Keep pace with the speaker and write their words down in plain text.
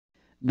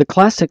The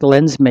classic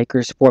lens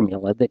maker's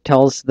formula that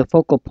tells the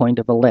focal point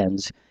of a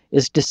lens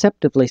is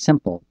deceptively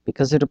simple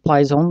because it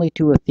applies only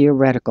to a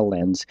theoretical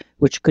lens,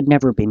 which could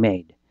never be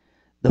made.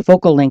 The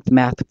focal length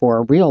math for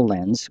a real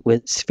lens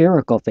with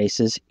spherical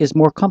faces is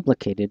more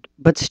complicated,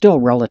 but still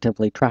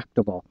relatively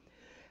tractable.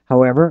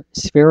 However,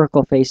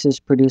 spherical faces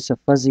produce a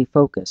fuzzy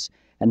focus,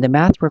 and the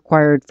math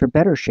required for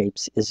better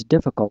shapes is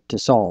difficult to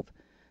solve.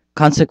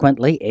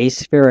 Consequently,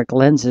 aspheric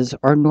lenses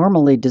are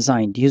normally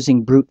designed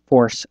using brute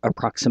force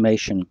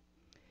approximation.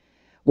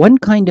 One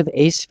kind of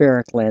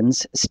aspheric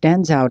lens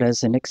stands out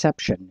as an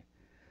exception.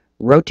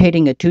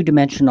 Rotating a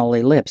two-dimensional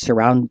ellipse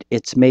around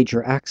its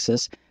major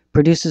axis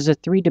produces a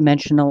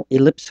three-dimensional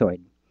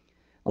ellipsoid.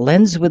 A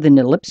lens with an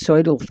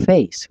ellipsoidal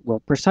face will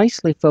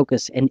precisely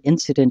focus an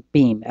incident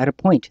beam at a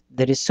point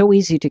that is so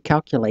easy to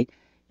calculate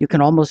you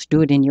can almost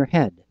do it in your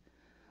head.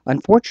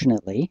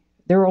 Unfortunately,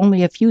 there are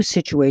only a few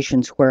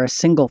situations where a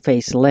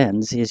single-face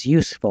lens is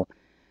useful,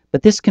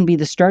 but this can be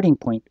the starting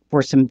point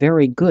for some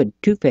very good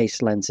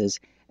two-face lenses,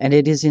 and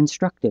it is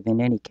instructive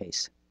in any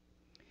case.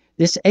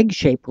 This egg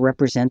shape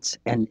represents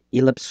an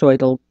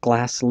ellipsoidal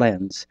glass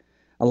lens.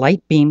 A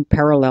light beam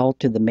parallel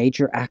to the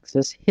major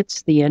axis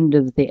hits the end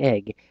of the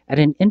egg at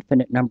an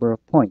infinite number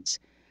of points,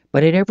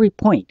 but at every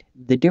point,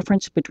 the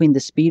difference between the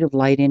speed of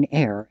light in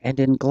air and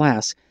in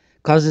glass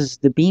causes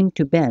the beam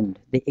to bend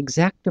the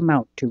exact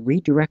amount to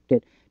redirect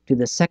it to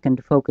the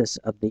second focus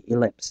of the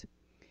ellipse.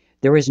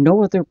 There is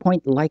no other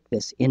point like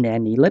this in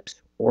an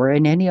ellipse or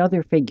in any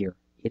other figure.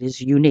 It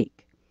is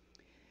unique.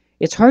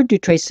 It's hard to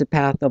trace the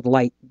path of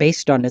light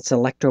based on its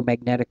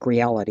electromagnetic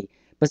reality,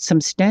 but some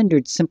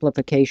standard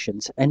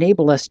simplifications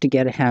enable us to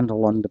get a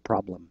handle on the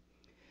problem.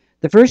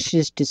 The first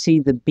is to see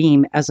the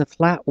beam as a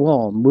flat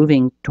wall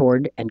moving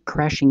toward and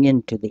crashing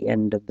into the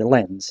end of the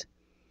lens.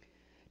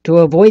 To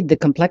avoid the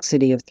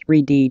complexity of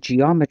 3D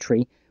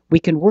geometry, we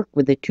can work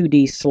with a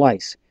 2D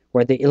slice,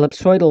 where the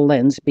ellipsoidal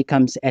lens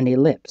becomes an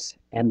ellipse,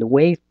 and the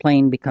wave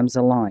plane becomes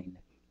a line,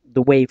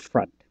 the wave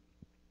front.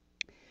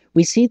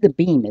 We see the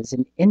beam as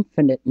an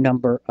infinite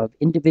number of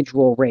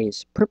individual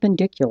rays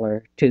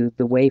perpendicular to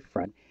the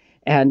wavefront,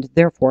 and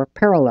therefore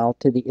parallel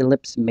to the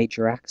ellipse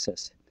major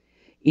axis.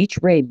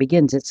 Each ray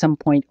begins at some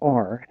point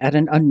r at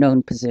an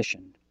unknown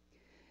position.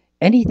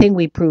 Anything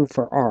we prove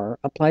for r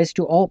applies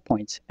to all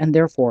points, and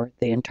therefore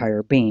the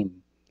entire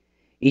beam.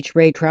 Each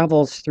ray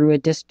travels through a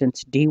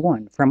distance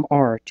d1 from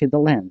r to the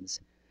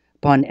lens.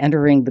 Upon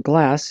entering the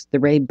glass,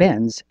 the ray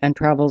bends and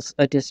travels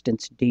a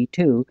distance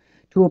d2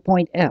 to a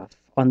point f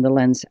on the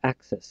lens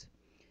axis.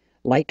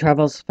 Light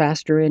travels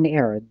faster in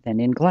air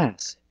than in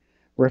glass.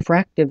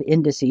 Refractive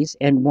indices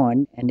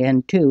n1 and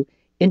n2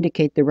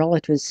 indicate the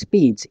relative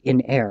speeds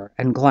in air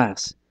and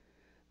glass.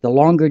 The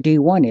longer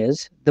d1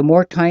 is, the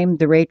more time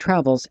the ray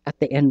travels at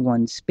the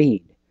n1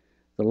 speed.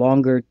 The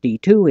longer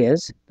d2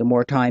 is, the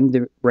more time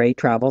the ray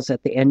travels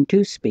at the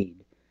n2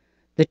 speed.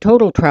 The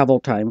total travel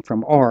time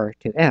from r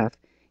to f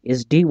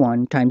is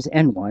d1 times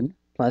n1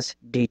 plus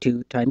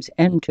d2 times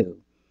n2.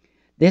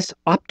 This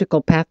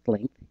optical path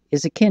length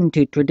is akin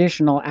to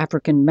traditional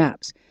African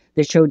maps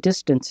that show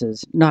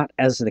distances not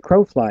as the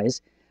crow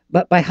flies,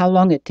 but by how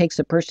long it takes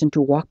a person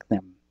to walk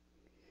them.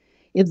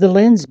 If the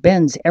lens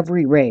bends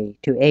every ray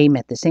to aim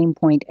at the same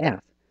point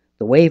f,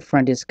 the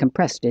wavefront is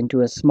compressed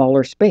into a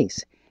smaller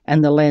space,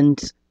 and the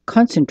lens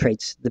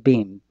concentrates the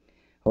beam.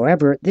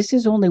 However, this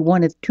is only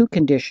one of two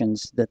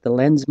conditions that the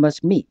lens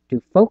must meet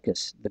to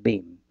focus the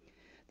beam.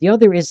 The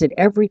other is that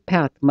every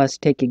path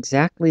must take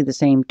exactly the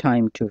same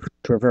time to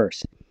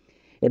traverse.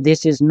 If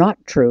this is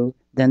not true,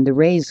 then the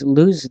rays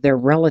lose their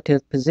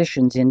relative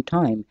positions in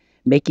time,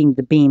 making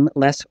the beam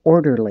less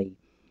orderly.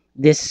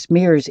 This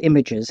smears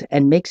images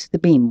and makes the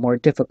beam more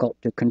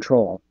difficult to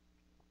control.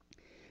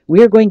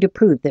 We are going to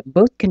prove that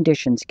both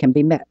conditions can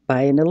be met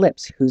by an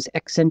ellipse whose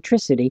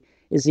eccentricity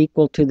is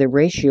equal to the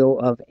ratio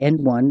of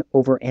n1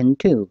 over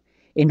n2,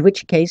 in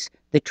which case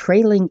the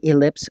trailing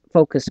ellipse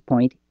focus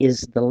point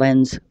is the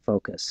lens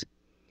focus.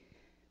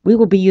 We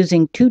will be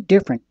using two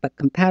different but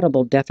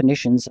compatible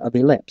definitions of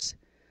ellipse.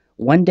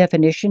 One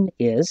definition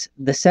is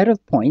the set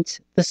of points,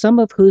 the sum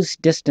of whose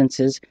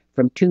distances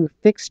from two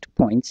fixed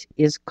points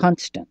is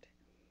constant.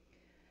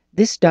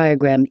 This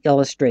diagram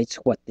illustrates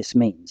what this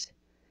means.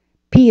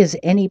 P is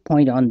any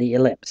point on the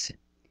ellipse.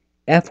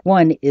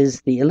 F1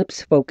 is the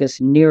ellipse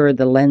focus nearer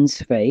the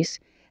lens face,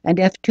 and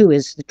F2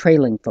 is the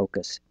trailing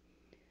focus.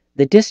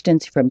 The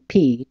distance from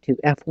P to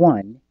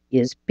F1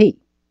 is P.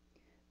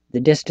 The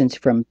distance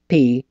from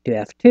P to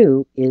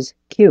F2 is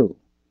Q.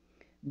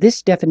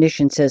 This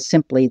definition says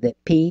simply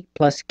that P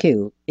plus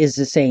Q is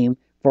the same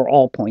for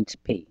all points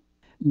P.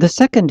 The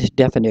second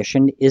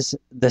definition is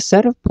the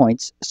set of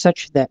points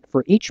such that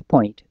for each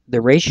point, the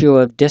ratio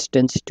of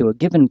distance to a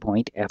given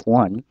point,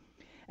 F1,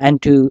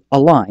 and to a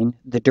line,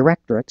 the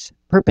directrix,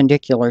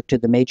 perpendicular to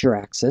the major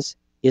axis,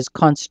 is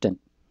constant.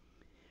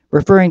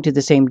 Referring to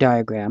the same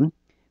diagram,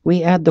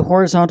 we add the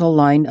horizontal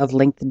line of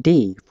length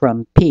d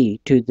from P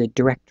to the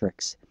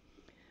directrix.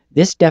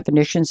 This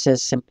definition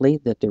says simply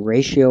that the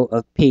ratio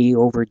of P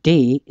over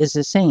d is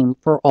the same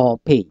for all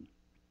P.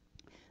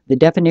 The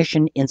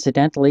definition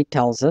incidentally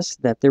tells us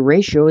that the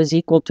ratio is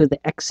equal to the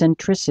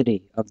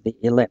eccentricity of the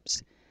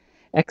ellipse.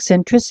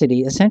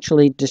 Eccentricity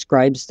essentially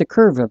describes the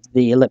curve of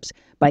the ellipse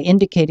by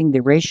indicating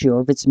the ratio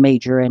of its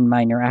major and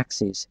minor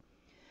axes.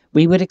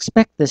 We would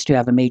expect this to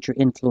have a major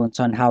influence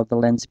on how the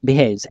lens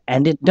behaves,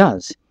 and it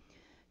does.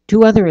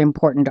 Two other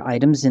important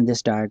items in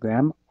this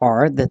diagram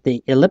are that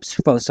the ellipse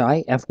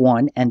foci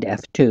f1 and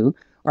f2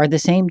 are the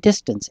same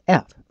distance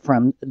f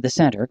from the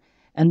center,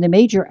 and the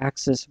major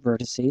axis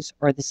vertices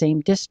are the same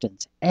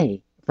distance a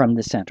from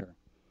the center.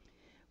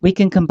 We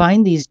can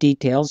combine these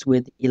details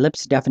with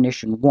ellipse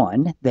definition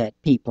 1, that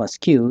p plus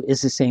q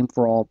is the same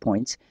for all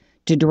points,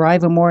 to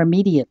derive a more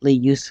immediately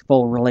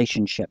useful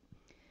relationship.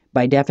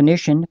 By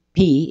definition,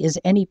 P is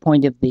any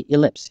point of the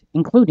ellipse,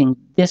 including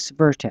this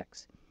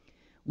vertex.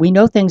 We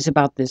know things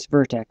about this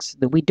vertex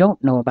that we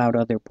don't know about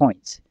other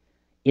points.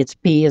 Its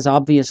P is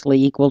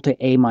obviously equal to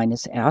A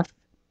minus F.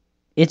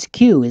 Its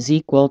Q is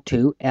equal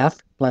to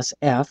F plus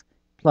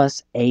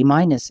A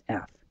minus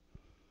F.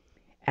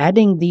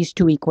 Adding these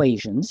two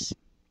equations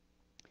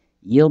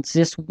yields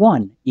this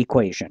one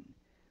equation,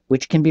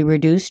 which can be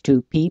reduced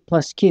to P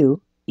plus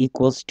Q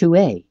equals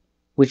 2A,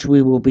 which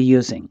we will be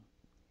using.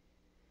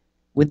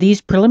 With these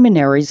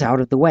preliminaries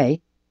out of the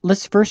way,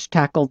 let's first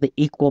tackle the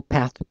equal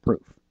path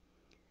proof.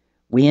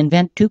 We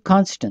invent two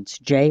constants,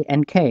 J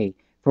and K,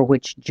 for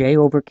which J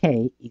over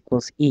K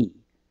equals E.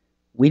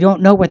 We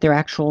don't know what their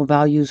actual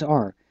values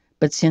are,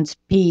 but since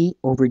P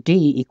over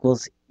D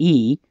equals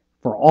E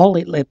for all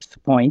ellipse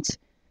points,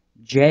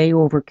 J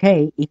over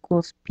K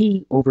equals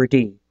P over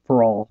D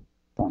for all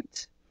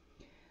points.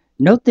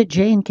 Note that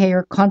J and K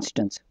are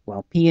constants,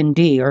 while P and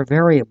D are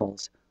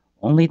variables.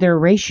 Only their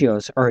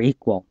ratios are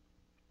equal.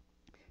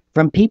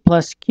 From P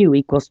plus Q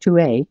equals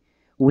 2A,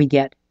 we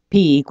get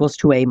P equals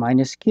 2A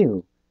minus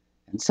Q.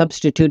 And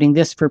substituting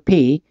this for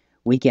P,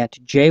 we get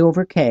J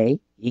over K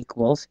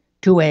equals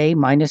 2A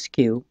minus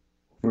Q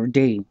over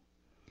D.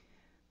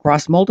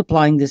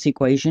 Cross-multiplying this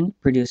equation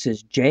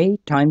produces J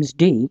times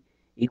D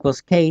equals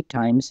K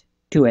times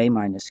 2A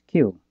minus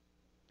Q.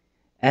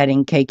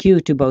 Adding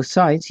KQ to both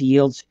sides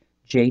yields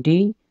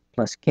JD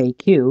plus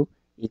KQ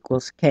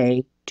equals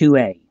K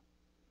 2A.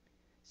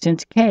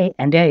 Since K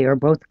and A are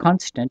both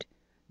constant,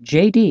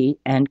 JD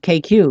and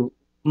KQ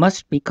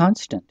must be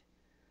constant.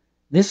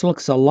 This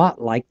looks a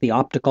lot like the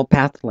optical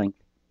path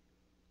length.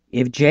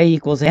 If J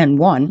equals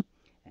N1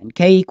 and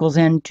K equals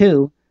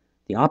N2,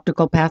 the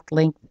optical path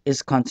length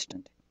is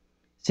constant.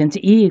 Since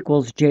E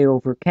equals J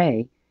over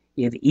K,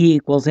 if E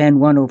equals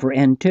N1 over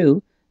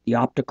N2, the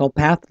optical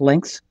path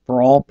lengths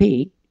for all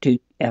P to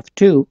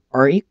F2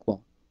 are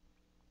equal.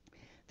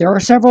 There are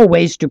several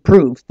ways to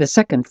prove the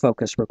second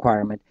focus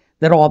requirement,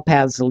 that all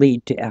paths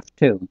lead to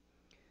F2.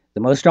 The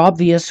most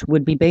obvious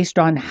would be based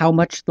on how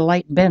much the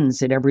light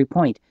bends at every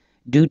point,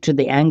 due to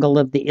the angle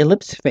of the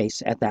ellipse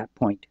face at that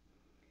point.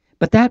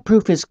 But that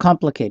proof is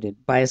complicated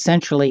by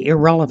essentially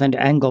irrelevant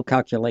angle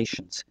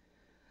calculations.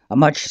 A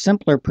much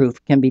simpler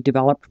proof can be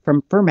developed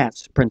from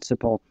Fermat's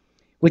principle,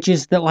 which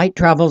is that light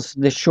travels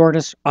the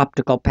shortest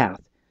optical path,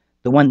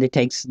 the one that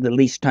takes the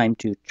least time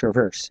to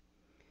traverse.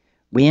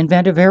 We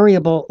invent a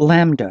variable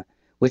lambda,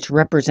 which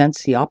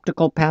represents the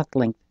optical path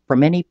length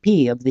from any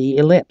P of the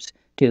ellipse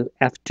to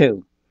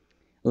F2.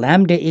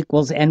 Lambda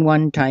equals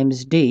N1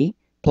 times D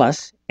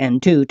plus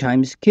N2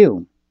 times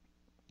Q.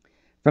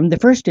 From the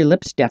first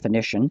ellipse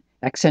definition,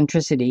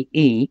 eccentricity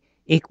E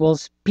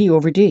equals P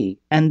over D,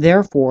 and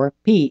therefore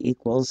P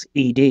equals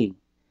ED.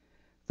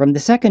 From the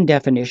second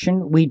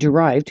definition, we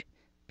derived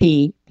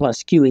P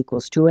plus Q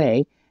equals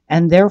 2A,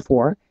 and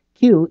therefore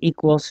Q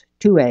equals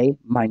 2A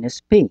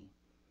minus P.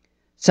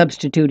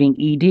 Substituting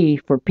ED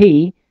for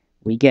P,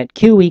 we get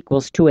Q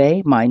equals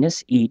 2A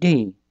minus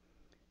ED.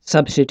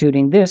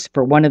 Substituting this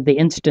for one of the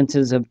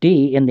instances of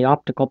D in the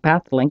optical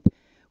path length,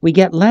 we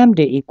get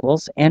lambda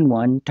equals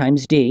N1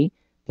 times D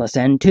plus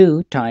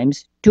N2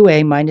 times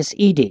 2A minus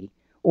ED,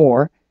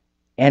 or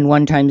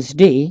N1 times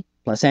D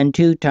plus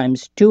N2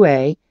 times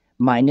 2A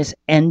minus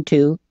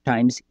N2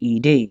 times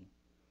ED.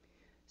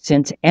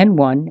 Since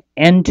N1,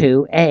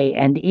 N2, A,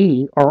 and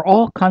E are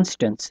all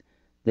constants,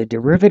 the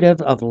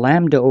derivative of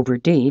lambda over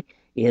D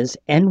is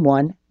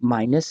N1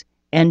 minus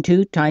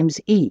N2 times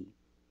E.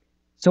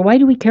 So why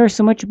do we care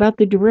so much about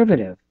the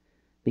derivative?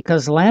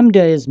 Because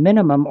lambda is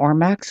minimum or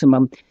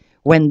maximum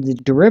when the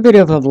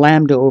derivative of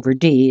lambda over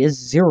D is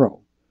 0.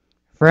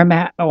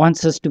 Fermat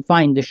wants us to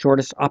find the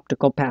shortest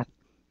optical path,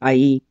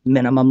 i.e.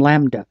 minimum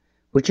lambda,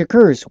 which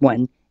occurs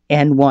when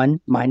N1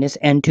 minus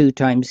N2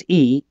 times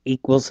E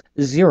equals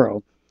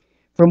 0,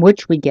 from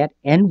which we get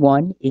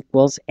N1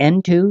 equals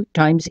N2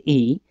 times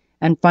E,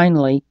 and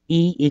finally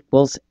E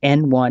equals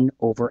N1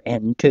 over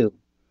N2.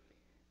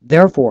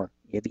 Therefore,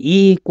 if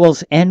E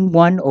equals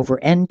N1 over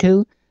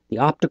N2, the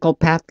optical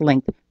path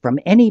length from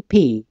any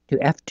P to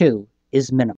F2 is minimum.